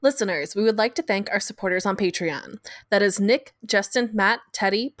Listeners, we would like to thank our supporters on Patreon. That is Nick, Justin, Matt,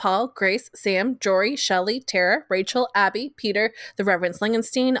 Teddy, Paul, Grace, Sam, Jory, Shelley, Tara, Rachel, Abby, Peter, the Reverend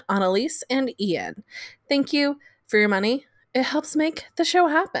Slingenstein, Annalise, and Ian. Thank you for your money. It helps make the show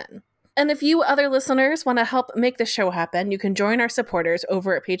happen. And if you other listeners want to help make the show happen, you can join our supporters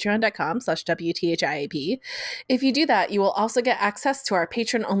over at patreon.com/WTHIAP. If you do that, you will also get access to our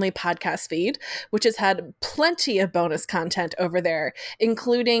patron-only podcast feed, which has had plenty of bonus content over there,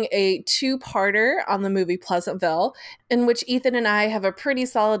 including a two-parter on the movie Pleasantville, in which Ethan and I have a pretty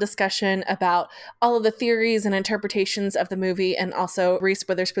solid discussion about all of the theories and interpretations of the movie and also Reese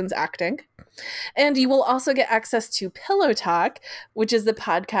Witherspoon's acting. And you will also get access to Pillow Talk, which is the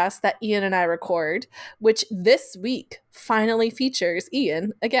podcast that Ian and I record, which this week finally features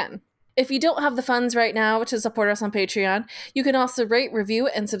Ian again. If you don't have the funds right now to support us on Patreon, you can also rate, review,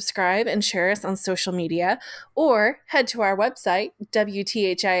 and subscribe and share us on social media, or head to our website,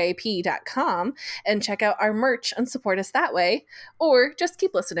 WTHIAP.com, and check out our merch and support us that way, or just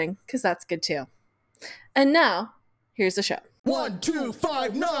keep listening, because that's good too. And now, here's the show. 1, 2,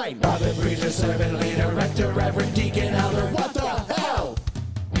 5, 9. Prophet, preacher, servant, leader, rector, reverend, deacon, elder. What the hell?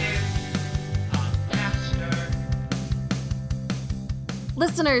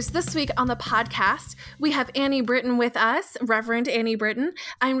 Listeners, this week on the podcast, we have Annie Britton with us, Reverend Annie Britton.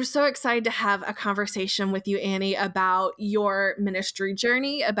 I'm so excited to have a conversation with you, Annie, about your ministry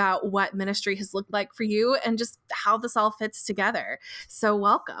journey, about what ministry has looked like for you, and just how this all fits together. So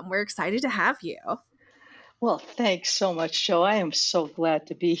welcome. We're excited to have you. Well, thanks so much, Joe. I am so glad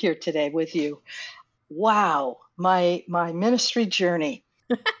to be here today with you. Wow, my ministry journey.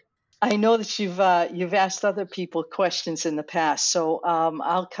 I know that you've asked other people questions in the past, so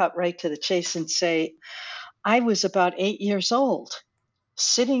I'll cut right to the chase and say I was about 8 years old,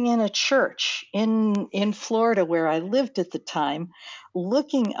 sitting in a church in Florida where I lived at the time,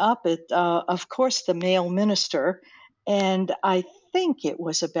 looking up at, of course, the male minister, and I think it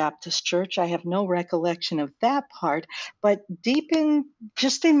was a Baptist church. I have no recollection of that part, but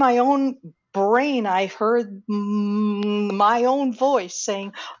just in my own brain, I heard my own voice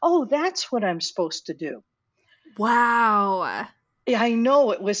saying, "Oh, that's what I'm supposed to do." Wow. Yeah, I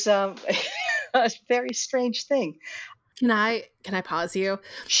know it was a very strange thing. Can I pause you?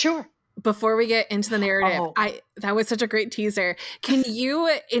 Sure. Before we get into the narrative, that was such a great teaser. Can you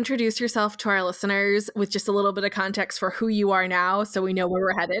introduce yourself to our listeners with just a little bit of context for who you are now so we know where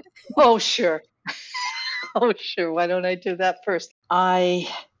we're headed? Oh, sure. Oh, sure. Why don't I do that first? I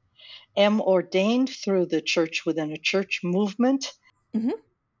am ordained through the Church Within a Church movement. Mm-hmm.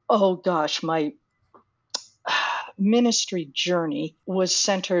 Oh, gosh, my ministry journey was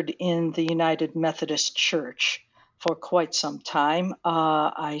centered in the United Methodist Church for quite some time.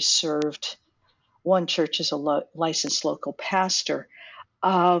 I served one church as a licensed local pastor.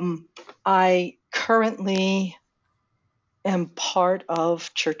 I currently am part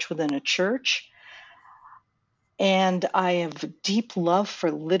of Church Within a Church, and I have a deep love for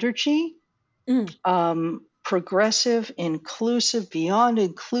liturgy, progressive, inclusive, beyond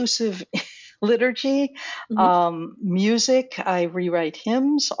inclusive liturgy, music. I rewrite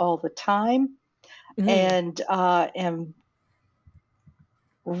hymns all the time. And am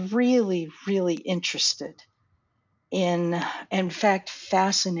really, really interested in fact,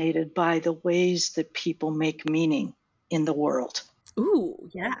 fascinated by the ways that people make meaning in the world. Ooh,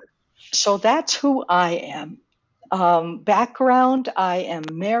 yeah. So that's who I am. Background, I am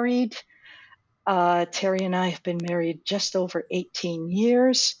married. Terry and I have been married just over 18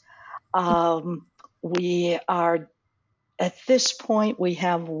 years. We are At this point, we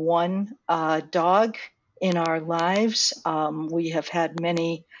have one dog in our lives. We have had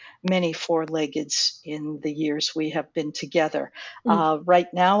many, many four-leggeds in the years we have been together.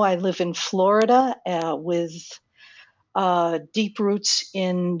 Right now, I live in Florida with deep roots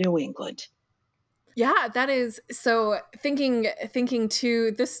in New England. Yeah, that is so thinking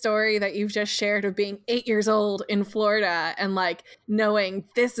to the story that you've just shared of being 8 years old in Florida and like knowing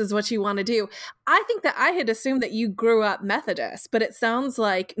this is what you want to do. I think that I had assumed that you grew up Methodist, but it sounds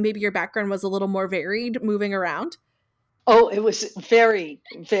like maybe your background was a little more varied moving around. Oh, it was very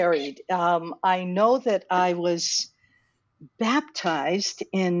varied. I know that I was baptized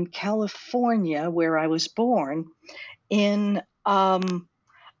in California, where I was born, in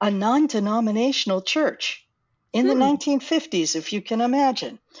a non-denominational church in the 1950s, if you can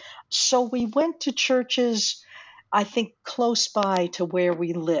imagine. So we went to churches, I think, close by to where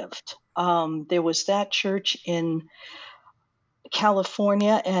we lived. There was that church in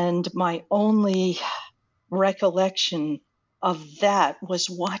California, and my only recollection of that was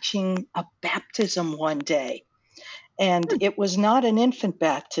watching a baptism one day. And it was not an infant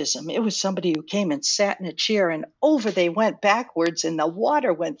baptism. It was somebody who came and sat in a chair and over they went backwards and the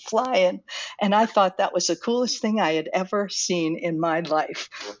water went flying. And I thought that was the coolest thing I had ever seen in my life.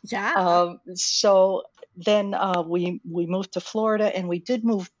 Yeah. So then we moved to Florida, and we did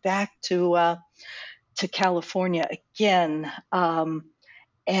move back to California again.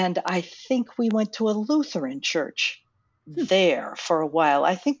 And I think we went to a Lutheran church there for a while.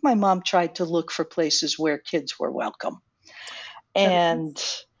 I think my mom tried to look for places where kids were welcome. And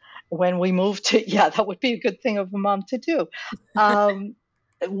when we moved to, yeah, that would be a good thing of a mom to do.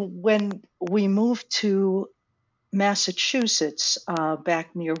 When we moved to Massachusetts,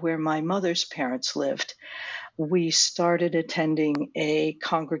 back near where my mother's parents lived, we started attending a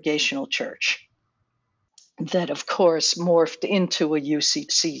congregational church that, of course, morphed into a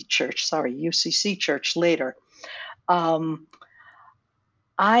UCC church later.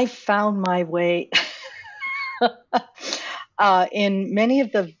 I found my way in many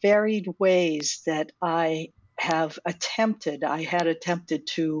of the varied ways that I had attempted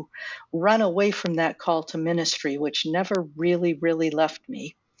to run away from that call to ministry, which never really, really left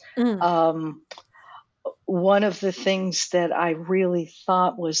me. One of the things that I really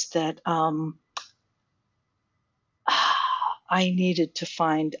thought was that I needed to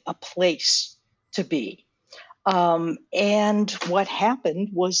find a place to be. And what happened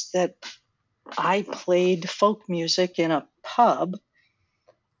was that I played folk music in a pub,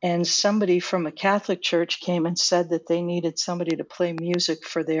 and somebody from a Catholic church came and said that they needed somebody to play music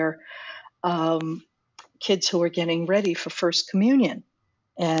for their kids who were getting ready for First Communion.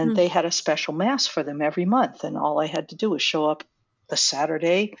 And they had a special mass for them every month. And all I had to do was show up the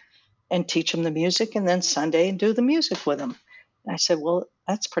Saturday and teach them the music, and then Sunday and do the music with them. And I said, well,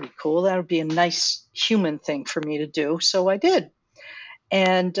 that's pretty cool. That would be a nice human thing for me to do. So I did.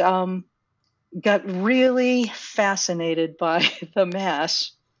 And got really fascinated by the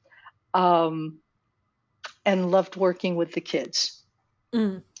mass, and loved working with the kids.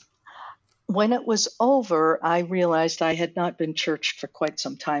 When it was over, I realized I had not been churched for quite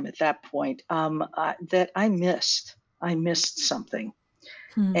some time at that point, that I missed something.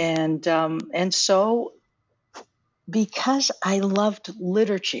 And so, because I loved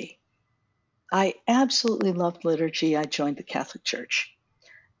liturgy, I absolutely loved liturgy, I joined the Catholic Church.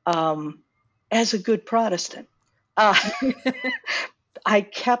 As a good Protestant, I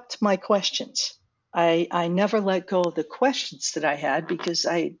kept my questions. I never let go of the questions that I had, because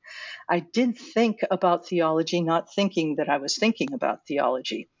I did think about theology, not thinking that I was thinking about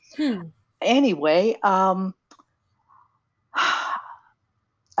theology. Anyway,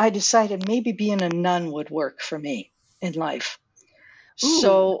 I decided maybe being a nun would work for me in life.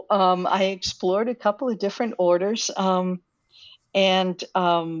 So I explored a couple of different orders, and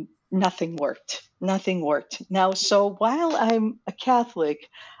nothing worked. Now, so while I'm a Catholic,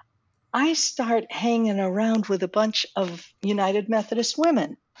 I start hanging around with a bunch of United Methodist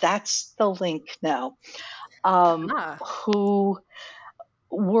women. That's the link now, who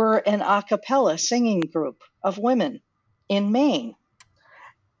were an a cappella singing group of women in Maine.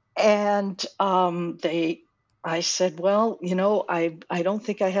 And I said, well, I don't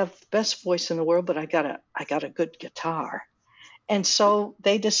think I have the best voice in the world, but I got a good guitar. And so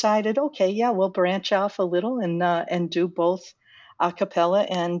they decided, okay, yeah, we'll branch off a little and do both a cappella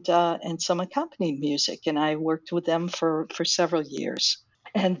and some accompanied music. And I worked with them for several years.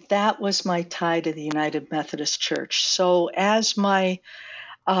 And that was my tie to the United Methodist Church. So as I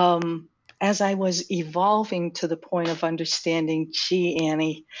was evolving to the point of understanding, gee,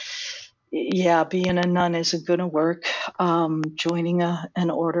 Annie, yeah, being a nun isn't going to work. Joining an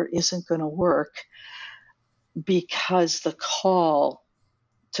order isn't going to work, because the call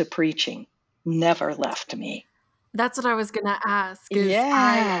to preaching never left me. That's what I was going to ask.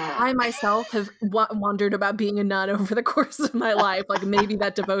 Yeah. I myself have wondered about being a nun over the course of my life. Like, maybe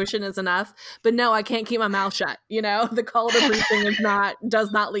that devotion is enough. But no, I can't keep my mouth shut. The call to preaching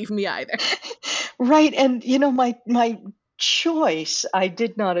does not leave me either. Right. And, my choice, I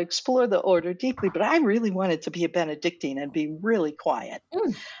did not explore the order deeply, but I really wanted to be a Benedictine and be really quiet.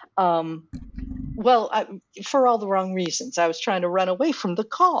 Well, for all the wrong reasons. I was trying to run away from the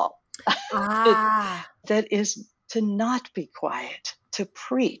call. That is to not be quiet, to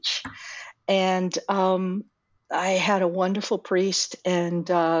preach. And I had a wonderful priest, and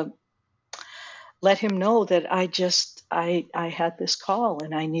let him know that I had this call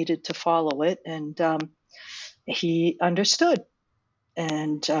and I needed to follow it. And he understood.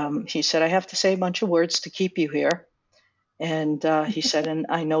 And he said, I have to say a bunch of words to keep you here. And he said, and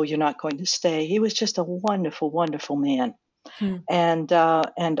I know you're not going to stay. He was just a wonderful, wonderful man. And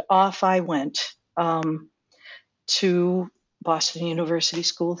off I went to Boston University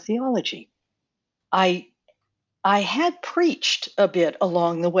School of Theology. I had preached a bit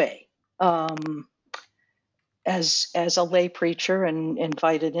along the way as a lay preacher and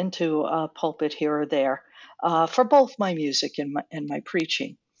invited into a pulpit here or there for both my music and my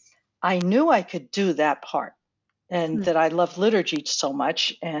preaching. I knew I could do that part, and that I loved liturgy so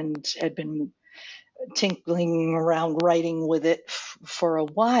much and had been tinkling around writing with it for a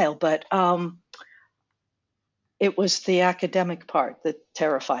while, but it was the academic part that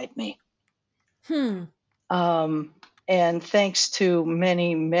terrified me. And thanks to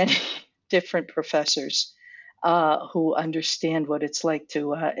many, many different professors who understand what it's like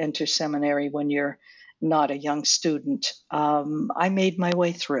to enter seminary when you're not a young student, I made my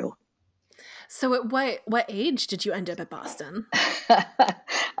way through. So at what age did you end up at Boston?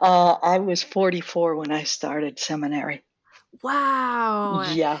 I was 44 when I started seminary. Wow.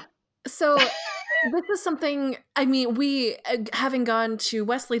 Yeah. So this is something, I mean, we, having gone to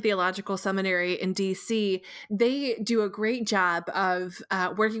Wesley Theological Seminary in DC, they do a great job of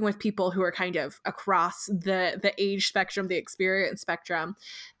working with people who are kind of across the age spectrum, the experience spectrum.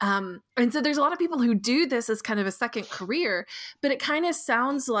 And so there's a lot of people who do this as kind of a second career, but it kind of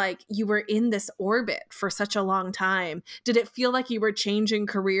sounds like you were in this orbit for such a long time. Did it feel like you were changing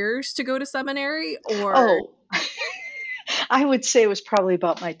careers to go to seminary, or? Oh, I would say it was probably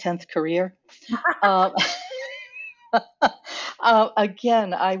about my 10th career.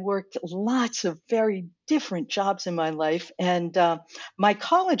 Again, I worked lots of very different jobs in my life. And my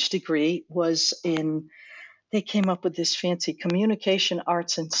college degree was they came up with this fancy communication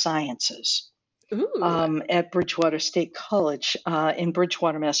arts and sciences at Bridgewater State College in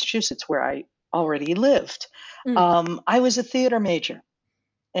Bridgewater, Massachusetts, where I already lived. I was a theater major,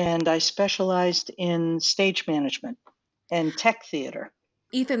 and I specialized in stage management and tech theater.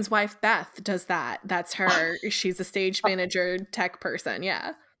 Ethan's wife, Beth, does that. That's her. She's a stage manager, tech person.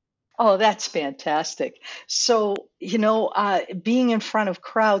 Yeah. Oh, that's fantastic. So, being in front of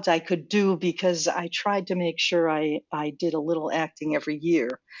crowds I could do because I tried to make sure I did a little acting every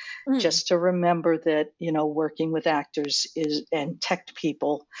year, just to remember that, working with actors and tech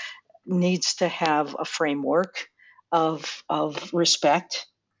people needs to have a framework of respect.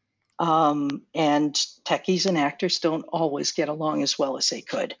 And techies and actors don't always get along as well as they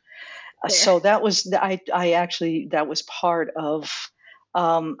could. So that was, that was part of,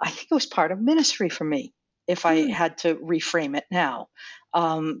 I think it was part of ministry for me, if I had to reframe it now.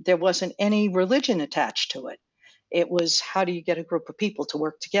 There wasn't any religion attached to it. It was, how do you get a group of people to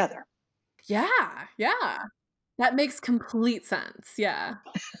work together? Yeah. That makes complete sense. Yeah.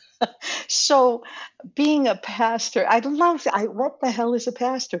 So being a pastor, what the hell is a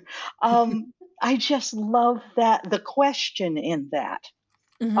pastor? I just love the question in that,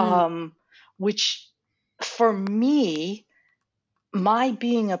 which for me, my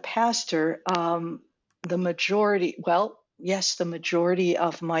being a pastor, the majority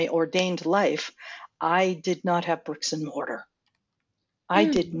of my ordained life, I did not have bricks and mortar. I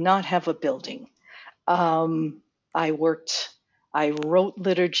did not have a building. I wrote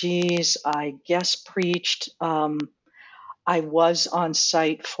liturgies, I guest preached. I was on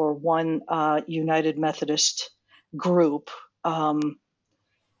site for one United Methodist group, and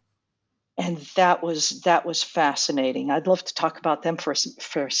that was fascinating. I'd love to talk about them for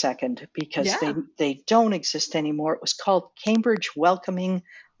a second, because they don't exist anymore. It was called Cambridge Welcoming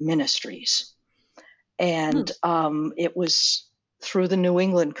Ministries, and it was through the New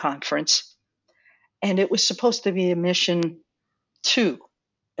England Conference, and it was supposed to be a mission to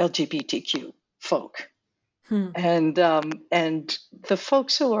LGBTQ folk. And the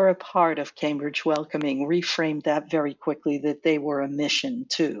folks who are a part of Cambridge Welcoming reframed that very quickly, that they were a mission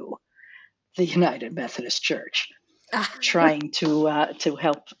to the United Methodist Church, trying to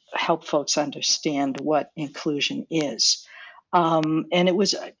help folks understand what inclusion is. And it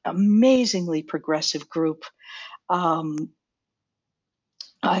was an amazingly progressive group. I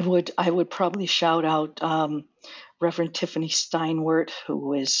would probably shout out Reverend Tiffany Steinwert, who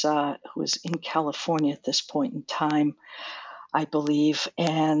was in California at this point in time, I believe.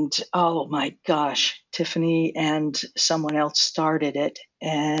 And oh my gosh, Tiffany and someone else started it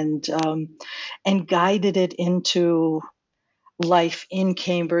and guided it into life in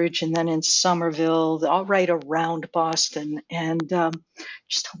Cambridge and then in Somerville, all right around Boston, and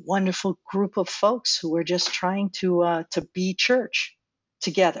just a wonderful group of folks who were just trying to be church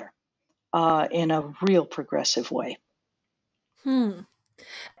together in a real progressive way.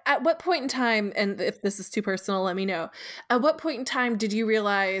 At what point in time, and if this is too personal, let me know, at what point in time did you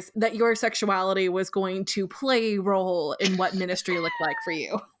realize that your sexuality was going to play a role in what ministry looked like for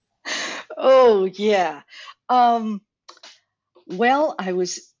you? Oh, yeah. Um, well, I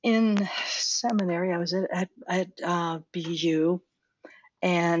was in seminary. I was at BU,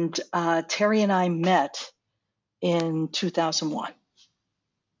 and Terry and I met in 2001.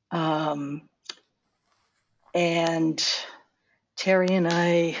 And Terry and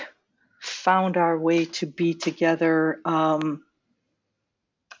I found our way to be together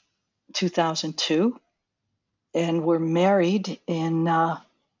 2002, and we're married in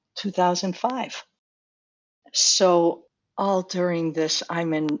 2005. So all during this,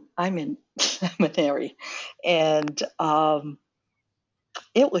 I'm in seminary, and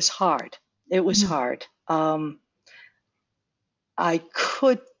it was hard. It was Mhm. hard. I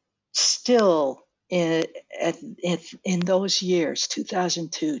could still in those years,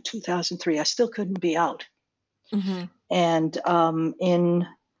 2002, 2003, I still couldn't be out. Mhm. And in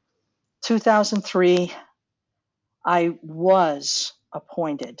 2003, I was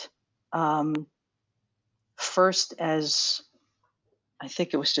appointed first as, I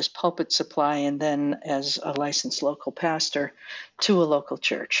think it was just pulpit supply, and then as a licensed local pastor to a local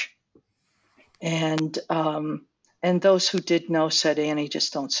church. And those who did know said, Annie,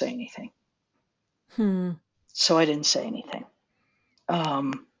 just don't say anything. Hmm. So I didn't say anything.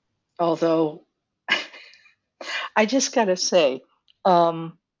 Although I just got to say,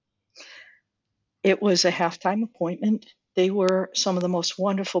 it was a halftime appointment. They were some of the most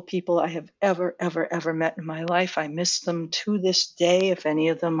wonderful people I have ever met in my life. I miss them to this day, if any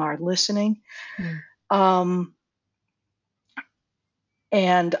of them are listening. Hmm. Um,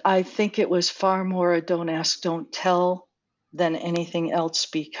 and I think it was far more a don't ask, don't tell than anything else,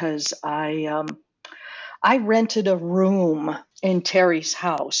 because I rented a room in Terry's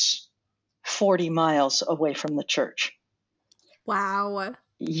house 40 miles away from the church. Wow.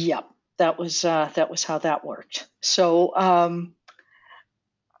 Yep, that was how that worked. So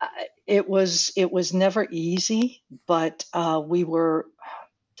it was never easy, but we were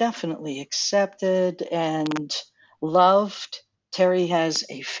definitely accepted and loved. Terry has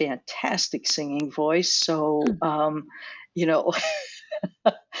a fantastic singing voice, so Hmm. you know,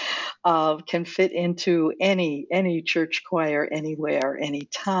 can fit into any church choir anywhere,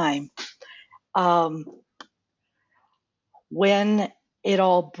 anytime. Um, when it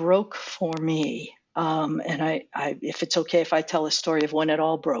all broke for me, and if it's okay if I tell a story of when it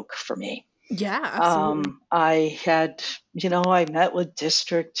all broke for me, Yeah, absolutely. I had, I met with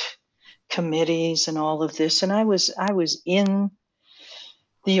district committees and all of this, and I was in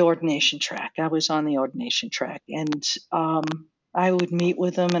the ordination track. I was on the ordination track, and I would meet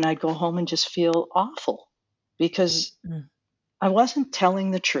with them, and I'd go home and just feel awful because Mm. I wasn't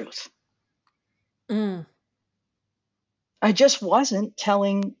telling the truth. Mm. I just wasn't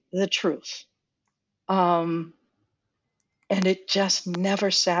telling the truth. Um, and it just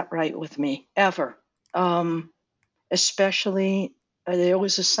never sat right with me, ever. Especially, there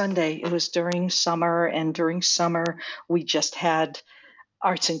was a Sunday, it was during summer, and during summer, we just had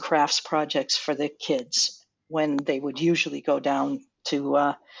arts and crafts projects for the kids when they would usually go down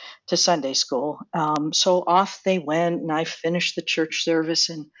to Sunday school. So off they went, and I finished the church service,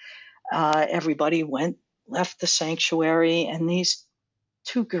 and everybody left the sanctuary, and these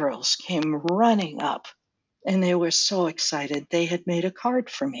two girls came running up, and they were so excited. They had made a card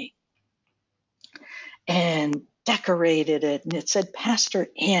for me and decorated it, and it said, Pastor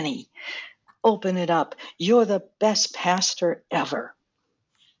Annie. Open it up. You're the best pastor ever,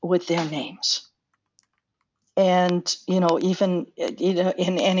 with their names. And, even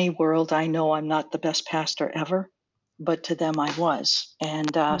in any world, I know I'm not the best pastor ever, but to them I was.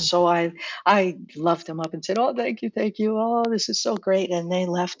 And Mm. so I loved them up and said, oh, thank you, thank you. Oh, this is so great. And they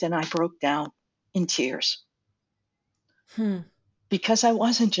left, and I broke down in tears Hmm. because I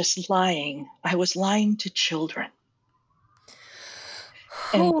wasn't just lying, I was lying to children.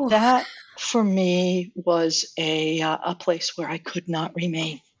 And Whew. that for me was a place where I could not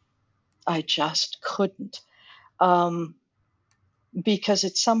remain. I just couldn't. Um, because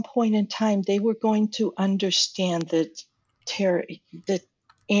at some point in time they were going to understand that that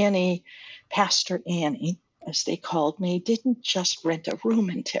Annie, Pastor Annie, as they called me, didn't just rent a room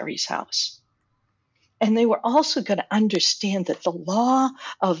in Terry's house. And they were also going to understand that the law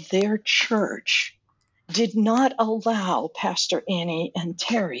of their church did not allow Pastor Annie and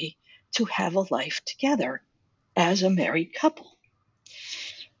Terry to have a life together as a married couple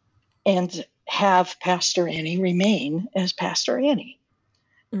and have Pastor Annie remain as Pastor Annie.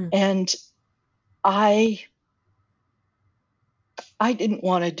 Mm. And I didn't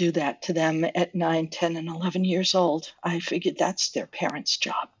want to do that to them at 9, 10, and 11 years old. I figured that's their parents'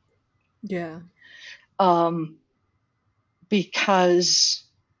 job. Yeah. Because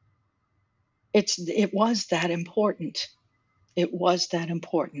it was that important. It was that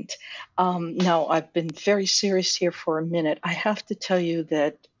important. Now, I've been very serious here for a minute. I have to tell you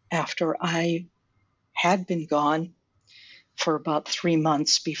that after I had been gone for about 3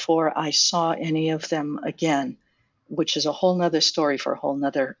 months before I saw any of them again, which is a whole nother story for a whole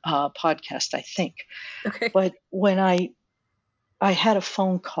nother podcast, I think. Okay. But when I had a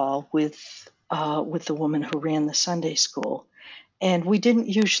phone call with the woman who ran the Sunday school, and we didn't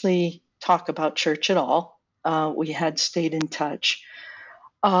usually talk about church at all. We had stayed in touch.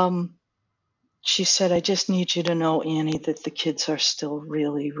 She said, "I just need you to know, Annie, that the kids are still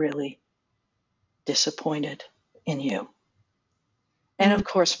really, really disappointed in you." And of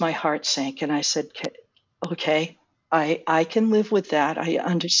course, my heart sank, and I said, "Okay, I can live with that. I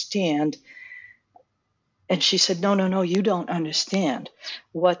understand." And she said, No, you don't understand.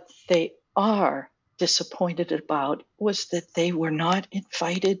 What they are disappointed about was that they were not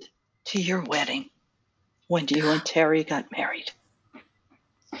invited to your wedding when you and Terry got married.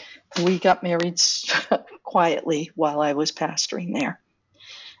 We got married quietly while I was pastoring there.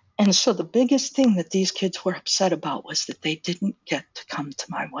 And so the biggest thing that these kids were upset about was that they didn't get to come to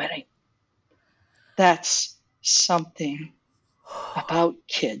my wedding. That's something about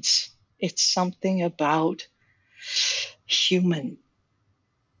kids. It's something about human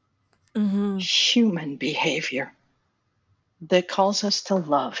behavior that calls us to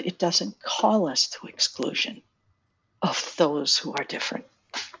love. It doesn't call us to exclusion of those who are different.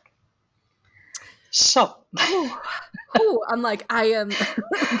 So, I'm like, I am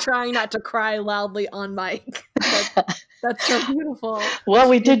trying not to cry loudly on mic. That's so beautiful. Well,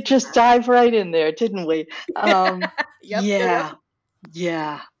 we did just dive right in there, didn't we? Yep. Yeah.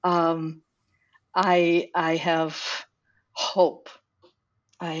 I have hope.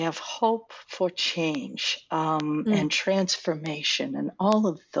 I have hope for change and transformation and all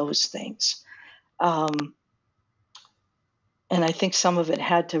of those things. And I think some of it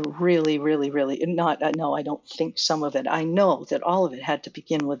had to really, no, I don't think some of it. I know that all of it had to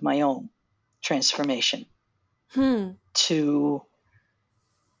begin with my own transformation to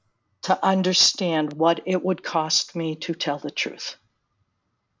understand what it would cost me to tell the truth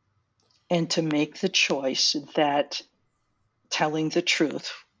and to make the choice that telling the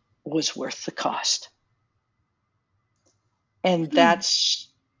truth was worth the cost. And that's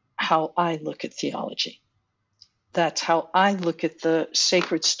how I look at theology. That's how I look at the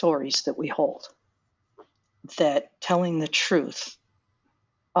sacred stories that we hold. That telling the truth,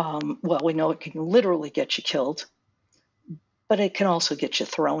 well, we know it can literally get you killed, but it can also get you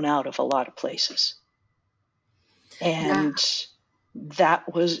thrown out of a lot of places. And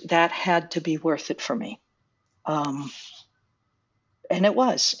that had to be worth it for me. And it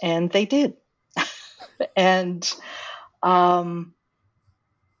was, and they did. And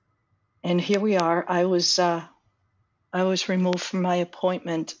here we are. I was removed from my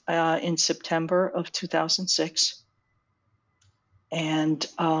appointment in September of 2006. And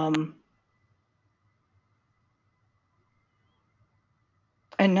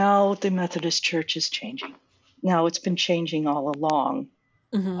now the Methodist Church is changing. Now it's been changing all along.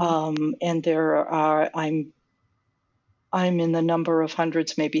 And there are, I'm in the number of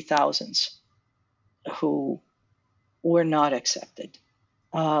hundreds, maybe thousands, who were not accepted,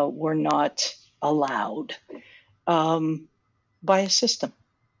 were not allowed. By a system.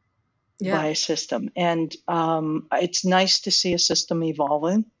 And it's nice to see a system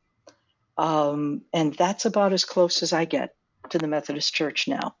evolving. And that's about as close as I get to the Methodist Church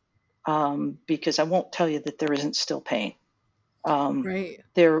now, because I won't tell you that there isn't still pain.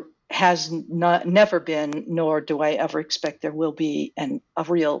 There has never been, nor do I ever expect there will be, a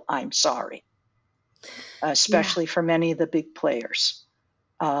real I'm sorry, especially for many of the big players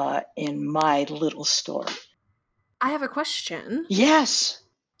in my little story. I have a question. Yes.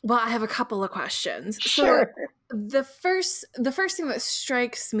 Well, I have a couple of questions. Sure. So the first thing that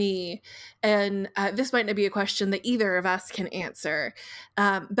strikes me, and this might not be a question that either of us can answer,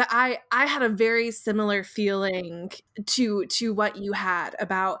 but I had a very similar feeling to what you had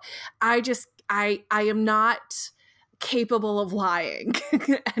about, I am not capable of lying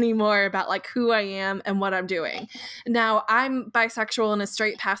anymore about like who I am and what I'm doing. Now, I'm bisexual in a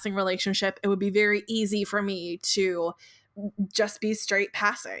straight passing relationship. It would be very easy for me to just be straight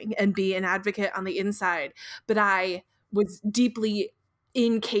passing and be an advocate on the inside, but I was deeply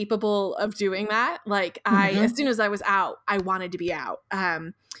incapable of doing that. Like as soon as I was out, I wanted to be out.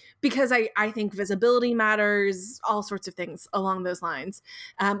 because I think visibility matters, all sorts of things along those lines.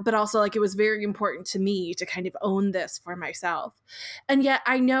 But also, like, it was very important to me to kind of own this for myself. And yet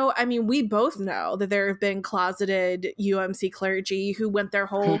I know, I mean, we both know that there have been closeted UMC clergy who went their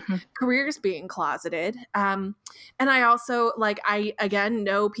whole careers being closeted. And I also, like, I again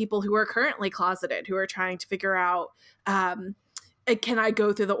know people who are currently closeted who are trying to figure out, can I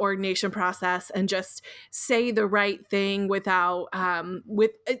go through the ordination process and just say the right thing without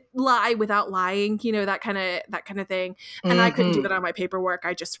lie without lying, that kind of thing. And I couldn't do that on my paperwork.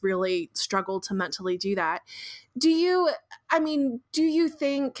 I just really struggled to mentally do that. Do you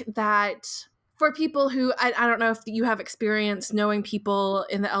think that for people who, I don't know if you have experience knowing people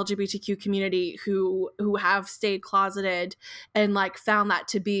in the LGBTQ community who have stayed closeted and like found that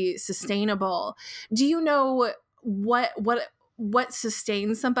to be sustainable, do you know what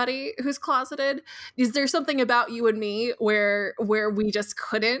sustains somebody who's closeted? Is there something about you and me where we just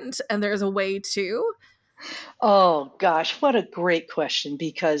couldn't, and there's a way to? Oh gosh, what a great question,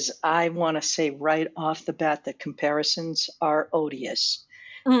 because I want to say right off the bat that comparisons are odious.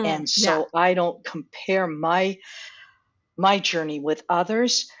 And Yeah. so I don't compare my journey with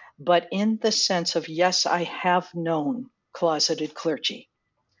others, but in the sense of, yes, I have known closeted clergy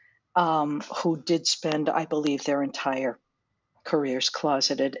who did spend, I believe, their entire careers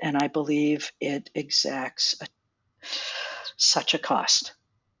closeted, and I believe it exacts such a cost.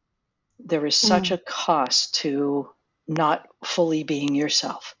 There is such a cost to not fully being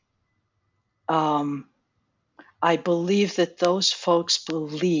yourself. I believe that those folks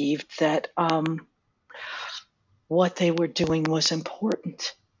believed that what they were doing was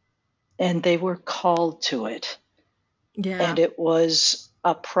important, and they were called to it, Yeah. and it was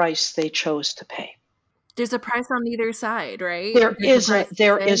a price they chose to pay. There's a price on either side, right? There There's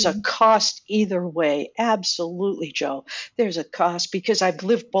is a cost either way. Absolutely, Joe. There's a cost because I've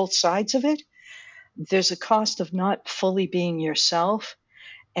lived both sides of it. There's a cost of not fully being yourself,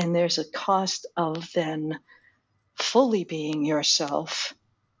 and there's a cost of then fully being yourself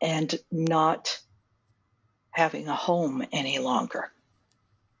and not having a home any longer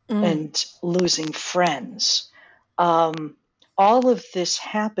and losing friends. All of this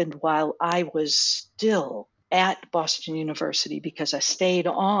happened while I was still at Boston University because I stayed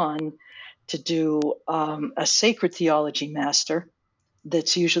on to do a sacred theology master.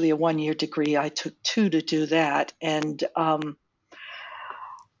 That's usually a 1-year degree. I took 2 to do that, and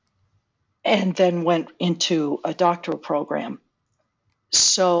then went into a doctoral program.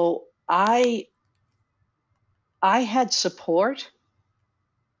 So I had support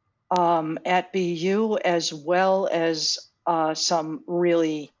at BU, as well as some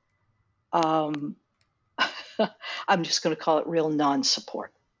really, I'm just going to call it real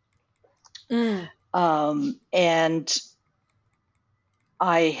non-support. And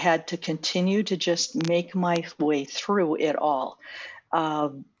I had to continue to just make my way through it all.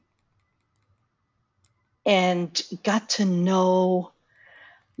 And got to know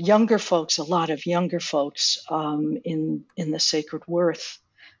younger folks, a lot of younger folks in the Sacred Worth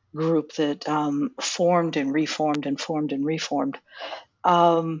group that formed and reformed and formed and reformed,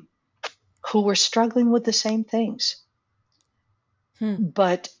 who were struggling with the same things.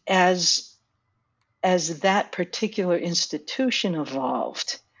 But as that particular institution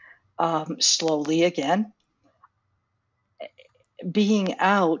evolved, slowly again, being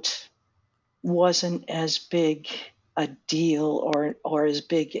out wasn't as big a deal or as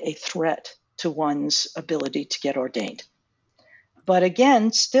big a threat to one's ability to get ordained. But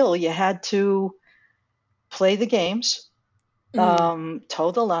again, still, you had to play the games,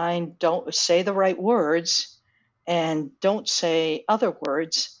 toe the line, don't say the right words, and don't say other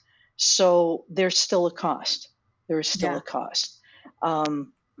words. So there's still a cost. There is still a cost. And,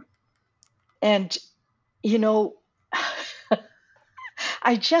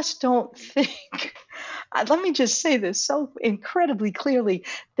 I just don't think, let me just say this so incredibly clearly,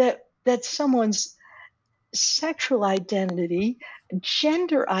 that someone's sexual identity,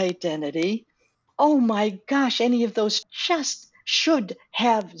 gender identity, oh my gosh, any of those just should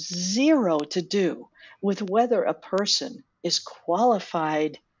have zero to do with whether a person is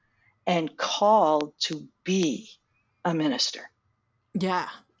qualified and called to be a minister. Yeah.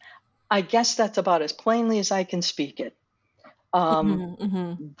 I guess that's about as plainly as I can speak it.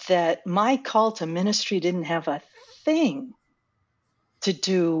 That my call to ministry didn't have a thing to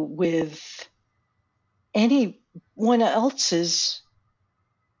do with anyone else's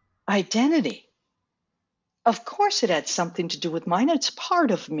identity. Of course, it had something to do with mine. It's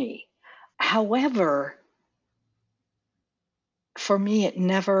part of me. However, for me, it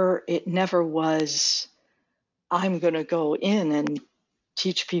never was, I'm going to go in and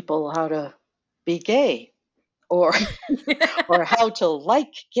teach people how to be gay or or how to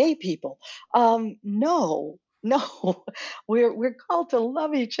like gay people. No, no, we're called to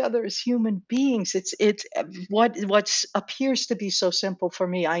love each other as human beings. It's what appears to be so simple for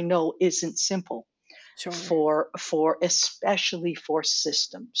me, I know isn't simple Sure. for especially for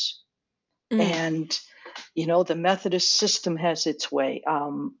systems. Mm. And the Methodist system has its way,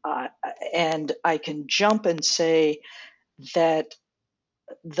 and I can jump and say that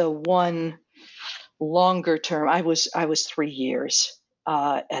the one longer term, I was 3 years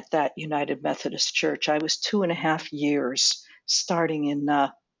at that United Methodist Church. I was 2.5 years starting in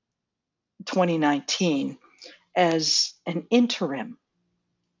 2019 as an interim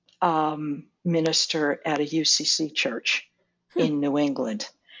minister at a UCC church Hmm. in New England.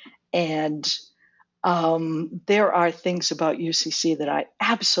 And there are things about UCC that I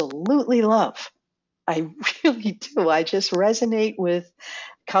absolutely love. I really do. I just resonate with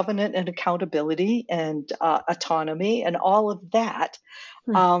covenant and accountability and autonomy and all of that.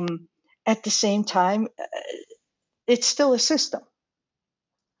 Hmm. Um, at the same time, it's still a system.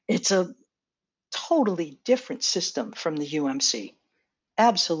 It's a totally different system from the UMC.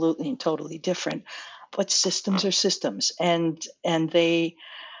 Absolutely and totally different. But systems are systems, and they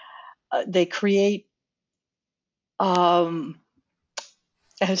create, as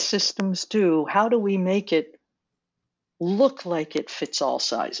systems do. How do we make it look like it fits all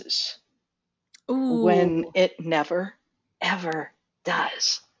sizes when Ooh. it never ever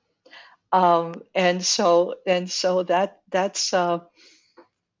does? And so that's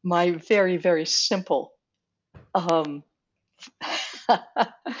my very, very simple, um,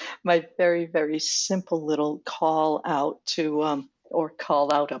 my very, very simple little call out to, or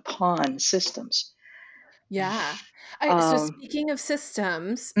call out upon systems. Yeah. So Um, speaking of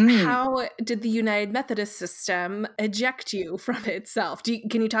systems, mm, how did the United Methodist system eject you from itself?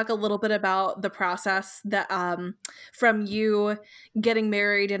 Can you talk a little bit about the process that from you getting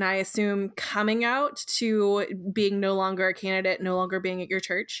married and I assume coming out to being no longer a candidate, no longer being at your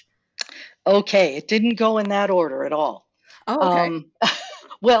church? okay, it didn't go in that order at all. Oh, okay. Um,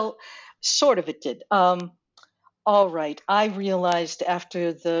 well, sort of it did. All right, I realized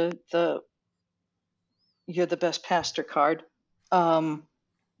after the "You're the best pastor" card, um,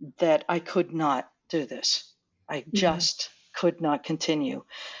 that I could not do this. I Mhm. just could not continue.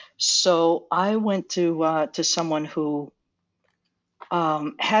 So I went to someone who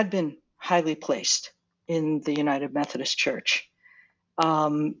had been highly placed in the United Methodist Church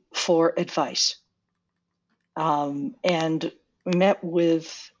for advice, and met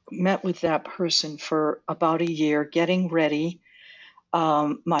with that person for about a year, getting ready,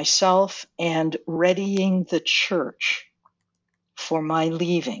 myself, and readying the church for my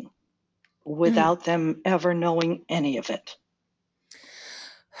leaving Mhm. without them ever knowing any of it.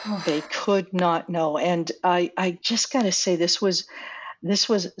 They could not know. And I just got to say, this was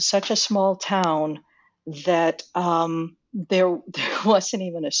such a small town that there wasn't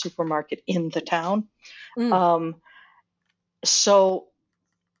even a supermarket in the town. Mm. Um, so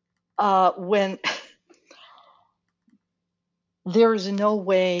when there is no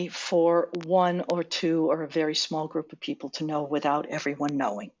way for one or two or a very small group of people to know without everyone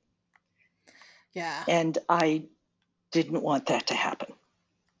knowing. Yeah. And I didn't want that to happen.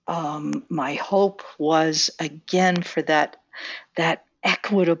 My hope was again for that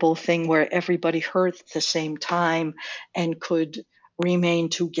equitable thing where everybody heard at the same time and could remain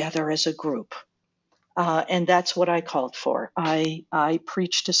together as a group. And that's what I called for. I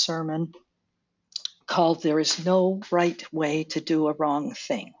preached a sermon called "There is no right way to do a wrong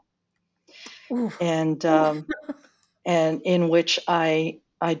thing," Ooh. and Ooh. and in which I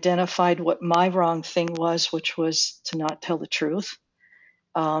identified what my wrong thing was, which was to not tell the truth,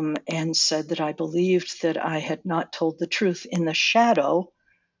 and said that I believed that I had not told the truth in the shadow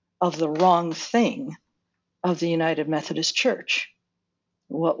of the wrong thing of the United Methodist Church,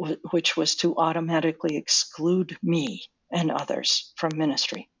 which was to automatically exclude me and others from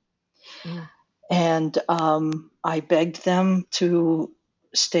ministry. Mm. And I begged them to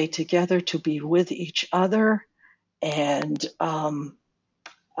stay together, to be with each other, and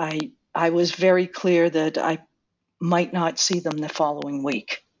I was very clear that I might not see them the following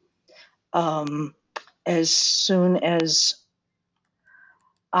week. As soon as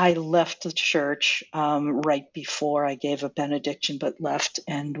I left the church, right before I gave a benediction, but left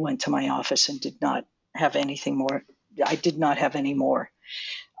and went to my office and did not have anything more. I did not have any more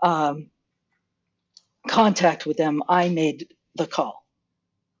um, contact with them. I made the call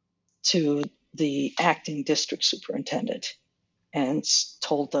to the acting district superintendent and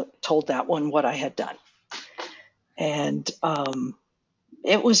told that one what I had done. And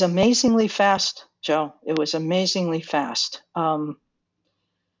It was amazingly fast, Joe. It was amazingly fast.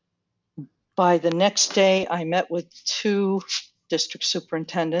 By the next day, I met with 2 district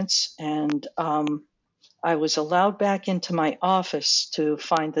superintendents, and I was allowed back into my office to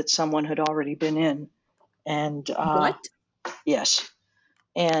find that someone had already been in. And What? yes,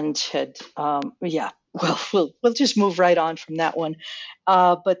 and had well, we'll just move right on from that one.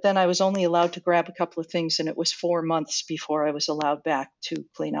 But then I was only allowed to grab a couple of things, and it was 4 months before I was allowed back to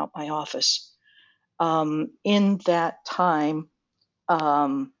clean out my office. In that time,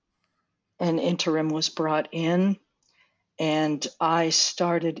 an interim was brought in, and I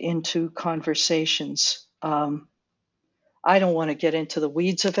started into conversations. I don't want to get into the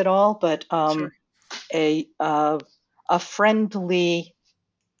weeds of it all, but Sure. a friendly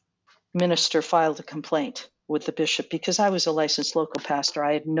minister filed a complaint with the bishop because I was a licensed local pastor.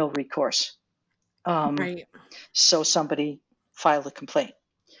 I had no recourse. Right. So somebody filed a complaint,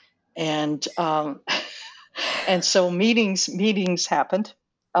 and so meetings happened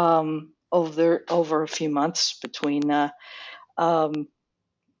over a few months between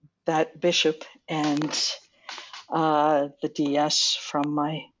that bishop and the DS from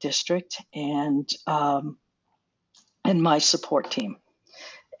my district and my support team.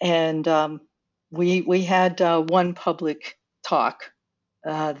 And we had one public talk,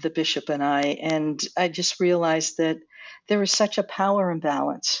 the bishop and I just realized that there was such a power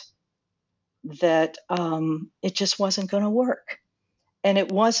imbalance that it just wasn't going to work. And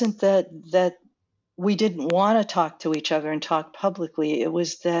it wasn't that we didn't want to talk to each other and talk publicly. It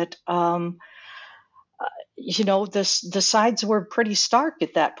was that the sides were pretty stark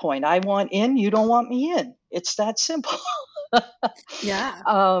at that point. I want in, you don't want me in. It's that simple. Yeah.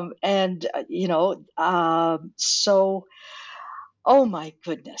 So, oh my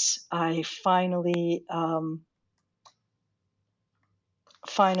goodness, I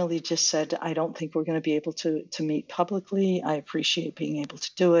finally just said, I don't think we're going to be able to meet publicly. I appreciate being able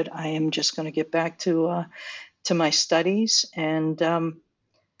to do it. I am just going to get back to my studies and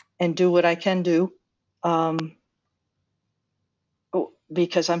do what I can do,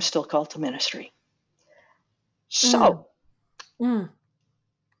 because I'm still called to ministry. So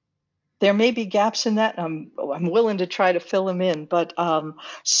there may be gaps in that. I'm willing to try to fill them in. But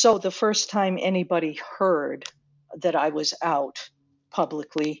so the first time anybody heard that I was out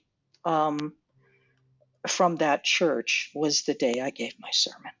publicly from that church was the day I gave my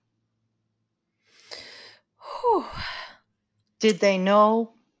sermon. Whew. Did they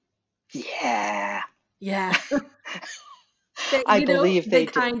know? Yeah. Yeah. I believe they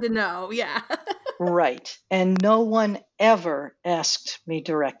kind of know. Yeah. Right. And no one ever asked me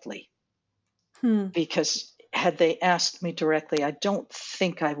directly. Because had they asked me directly, I don't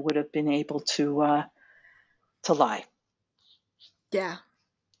think I would have been able to lie. Yeah.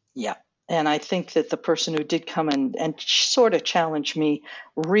 Yeah. And I think that the person who did come and sort of challenge me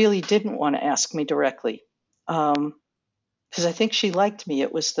really didn't want to ask me directly. Because I think she liked me.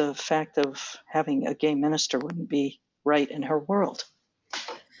 It was the fact of having a gay minister wouldn't be right in her world.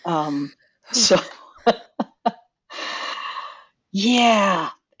 So, yeah.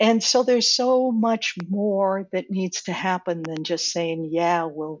 And so there's so much more that needs to happen than just saying, yeah,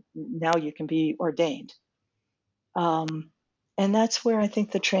 well, now you can be ordained. And that's where I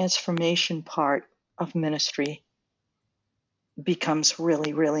think the transformation part of ministry becomes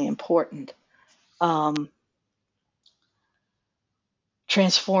really, really important.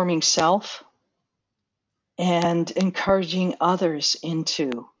 Transforming self and encouraging others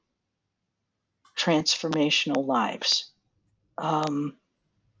into transformational lives.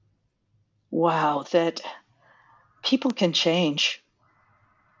 Wow, that people can change.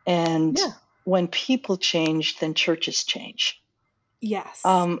 And when people change, then churches change. Yes.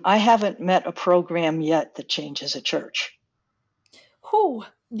 I haven't met a program yet that changes a church. Oh,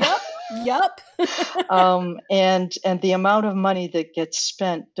 yep. And the amount of money that gets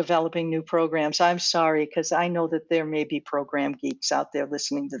spent developing new programs, I'm sorry, because I know that there may be program geeks out there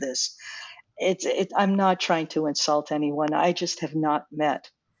listening to this. I'm not trying to insult anyone. I just have not met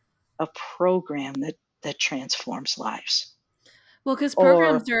a program that transforms lives. Well, because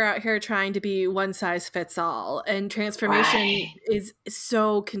programs are out here trying to be one size fits all, and transformation is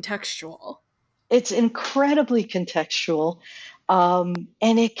so contextual. It's incredibly contextual, and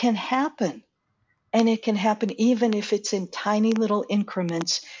it can happen. And it can happen even if it's in tiny little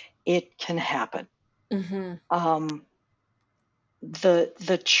increments. It can happen.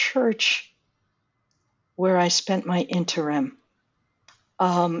 The church where I spent my interim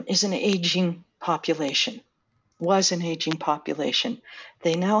is an aging population. Was an aging population.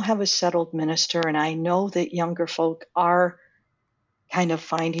 They now have a settled minister, and I know that younger folk are kind of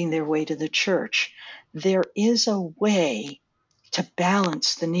finding their way to the church, there is a way to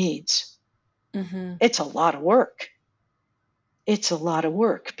balance the needs. Mm-hmm. It's a lot of work. It's a lot of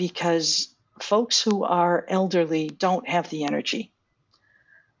work because folks who are elderly don't have the energy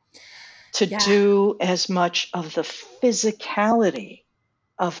to Yeah. do as much of the physicality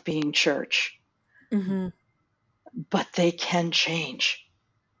of being church, Mm-hmm. but they can change.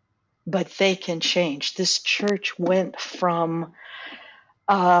 But they can change. This church went from,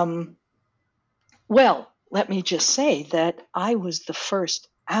 well, let me just say that I was the first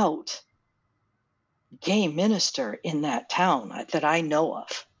out gay minister in that town that I know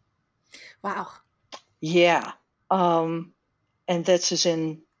of. Wow. Yeah. And this is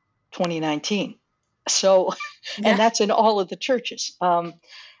in 2019. So, Yeah. and that's in all of the churches.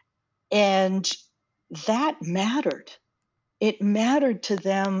 And that mattered. It mattered to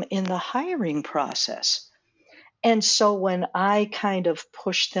them in the hiring process. And so when I kind of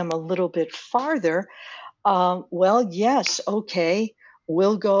pushed them a little bit farther, well, yes, okay,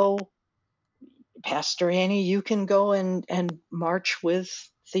 we'll go, Pastor Annie, you can go and march with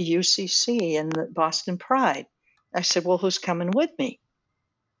the UCC and the Boston Pride. I said, well, who's coming with me?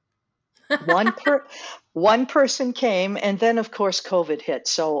 One person came, and then of course COVID hit,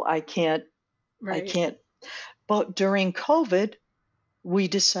 so I can't. Right. But during COVID, we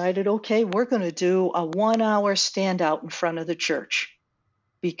decided, okay, we're going to do a 1 hour stand out in front of the church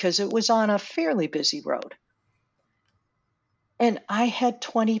because it was on a fairly busy road. And I had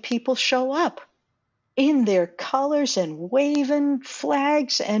 20 people show up in their colors and waving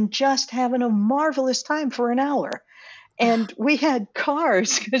flags and just having a marvelous time for an hour. And we had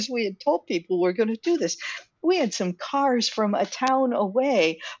cars because we had told people we're going to do this. We had some cars from a town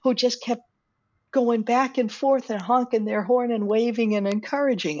away who just kept going back and forth and honking their horn and waving and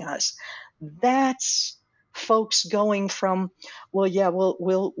encouraging us. That's folks going from, well, yeah,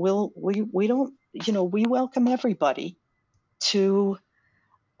 we don't, we welcome everybody, to,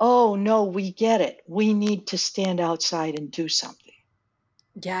 oh no, we get it. We need to stand outside and do something.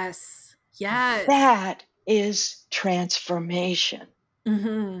 Yes. Yes. That is transformation.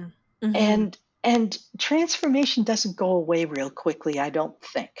 Mm-hmm. Mm-hmm. And transformation doesn't go away real quickly, I don't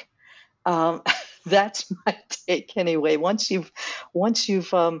think. That's my take anyway. Once you've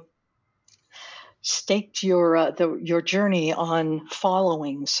staked your journey on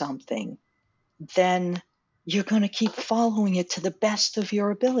following something, then you're going to keep following it to the best of your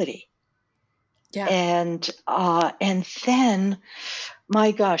ability. Yeah. And then,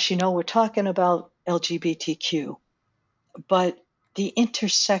 my gosh, we're talking about LGBTQ, but the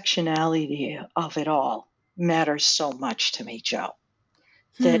intersectionality of it all matters so much to me, Joe.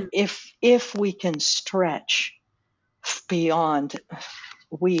 That if we can stretch beyond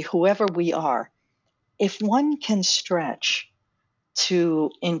whoever we are, if one can stretch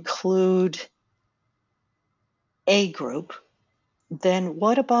to include a group, then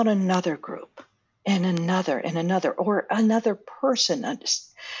what about another group and another or another person?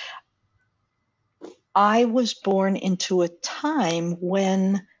 I was born into a time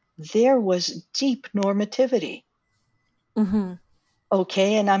when there was deep normativity. Mm-hmm.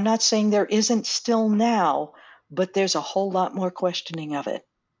 Okay, and I'm not saying there isn't still now, but there's a whole lot more questioning of it.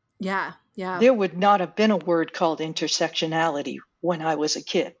 Yeah. Yeah. There would not have been a word called intersectionality when I was a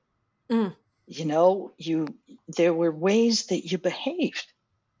kid. Mm. There were ways that you behaved,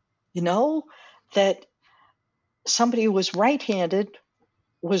 that somebody who was right-handed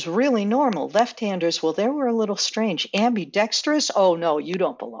was really normal. Left-handers, well, they were a little strange. Ambidextrous, oh no, you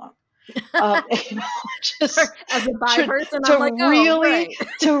don't belong. Just as a bi person, to I'm like, really, oh, right.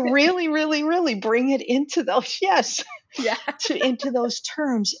 to really, really, really bring it into those, yes, yeah, into those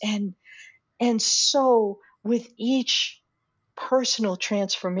terms, and so with each personal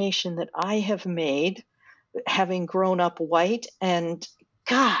transformation that I have made, having grown up white, and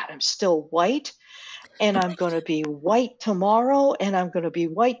God, I'm still white, and I'm going to be white tomorrow, and I'm going to be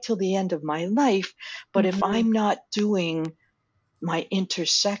white till the end of my life. But if I'm not doing my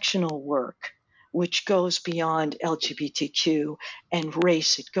intersectional work, which goes beyond LGBTQ and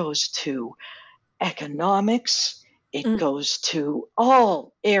race, it goes to economics, it goes to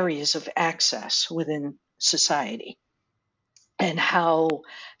all areas of access within society, and how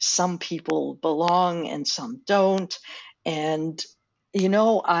some people belong and some don't. And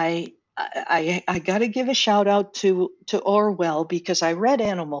I got to give a shout out to Orwell, because I read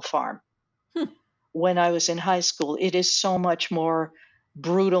Animal Farm when I was in high school. It is so much more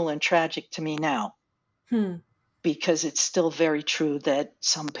brutal and tragic to me now, because it's still very true that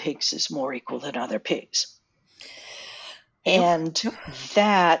some pigs is more equal than other pigs. And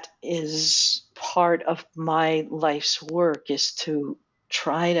that is part of my life's work is to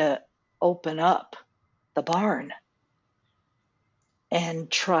try to open up the barn and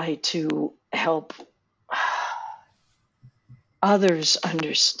try to help others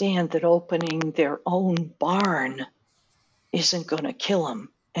understand that opening their own barn isn't going to kill them,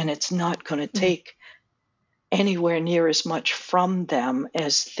 and it's not going to take anywhere near as much from them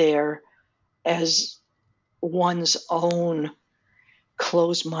as one's own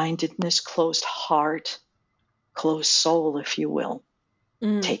closed-mindedness, closed heart, closed soul, if you will,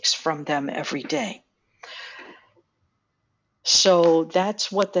 takes from them every day. So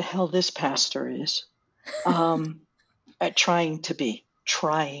that's what the hell this pastor is. Trying to be,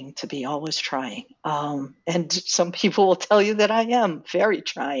 always trying. And some people will tell you that I am very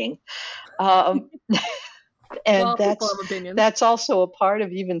trying. And that's also a part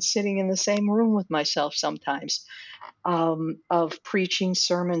of even sitting in the same room with myself sometimes, of preaching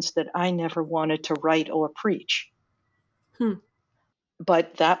sermons that I never wanted to write or preach.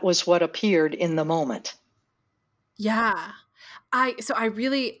 But that was what appeared in the moment. Yeah. I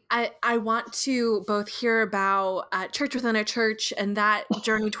want to both hear about church within a church and that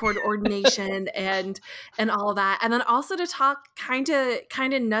journey toward ordination and all of that, and then also to talk kind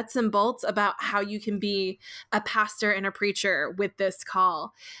of nuts and bolts about how you can be a pastor and a preacher with this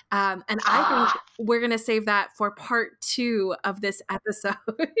call. And I think we're going to save that for part 2 of this episode.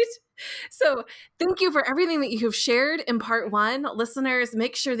 So thank you for everything that you have shared in part 1. Listeners,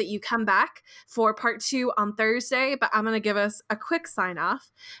 make sure that you come back for part 2 on Thursday, but I'm going to give us a quick sign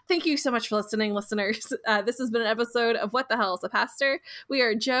off. Thank you so much for listening, listeners. This has been an episode of What the Hell is a Pastor? We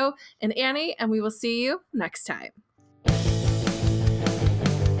are Joe and Annie, and we will see you next time.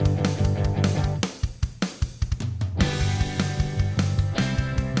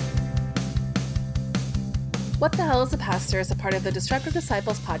 What the Hell is a Pastor is a part of the Disruptive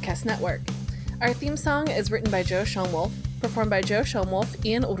Disciples podcast network. Our theme song is written by Joe Schoenwolf, performed by Joe Schoenwolf,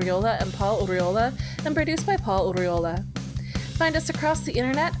 Ian Uriola, and Paul Uriola, and produced by Paul Uriola. Find us across the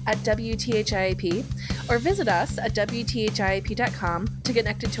internet at WTHIAP, or visit us at WTHIAP.com to get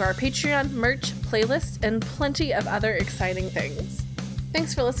connected to our Patreon, merch, playlist, and plenty of other exciting things.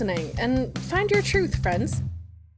 Thanks for listening, and find your truth, friends.